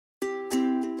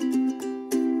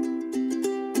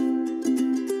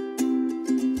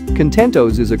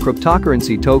Contentos is a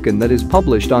cryptocurrency token that is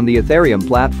published on the Ethereum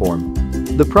platform.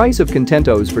 The price of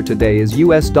Contentos for today is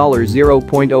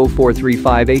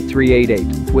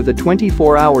 $0.04358388 with a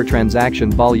 24-hour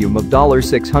transaction volume of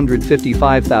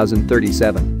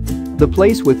 $655,037. The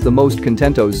place with the most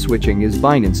Contentos switching is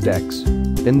Binance DEX.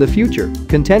 In the future,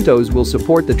 Contentos will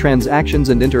support the transactions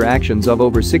and interactions of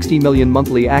over 60 million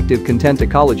monthly active content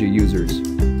ecology users.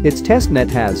 Its testnet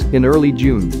has, in early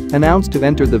June, announced to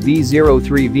enter the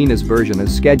V03 Venus version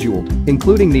as scheduled,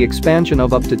 including the expansion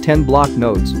of up to 10 block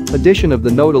nodes, addition of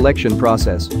the node election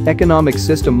process, economic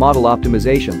system model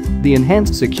optimization, the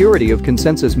enhanced security of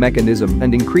consensus mechanism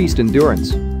and increased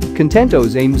endurance.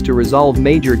 Contentos aims to resolve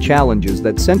major challenges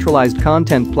that centralized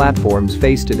content platforms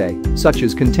face today, such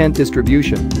as content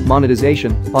distribution,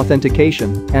 monetization,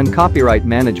 authentication, and copyright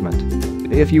management.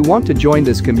 If you want to join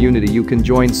this community, you can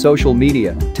join social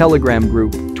media, Telegram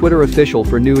group, Twitter official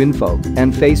for new info,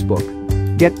 and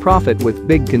Facebook. Get profit with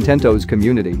Big Contentos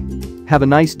community. Have a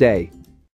nice day.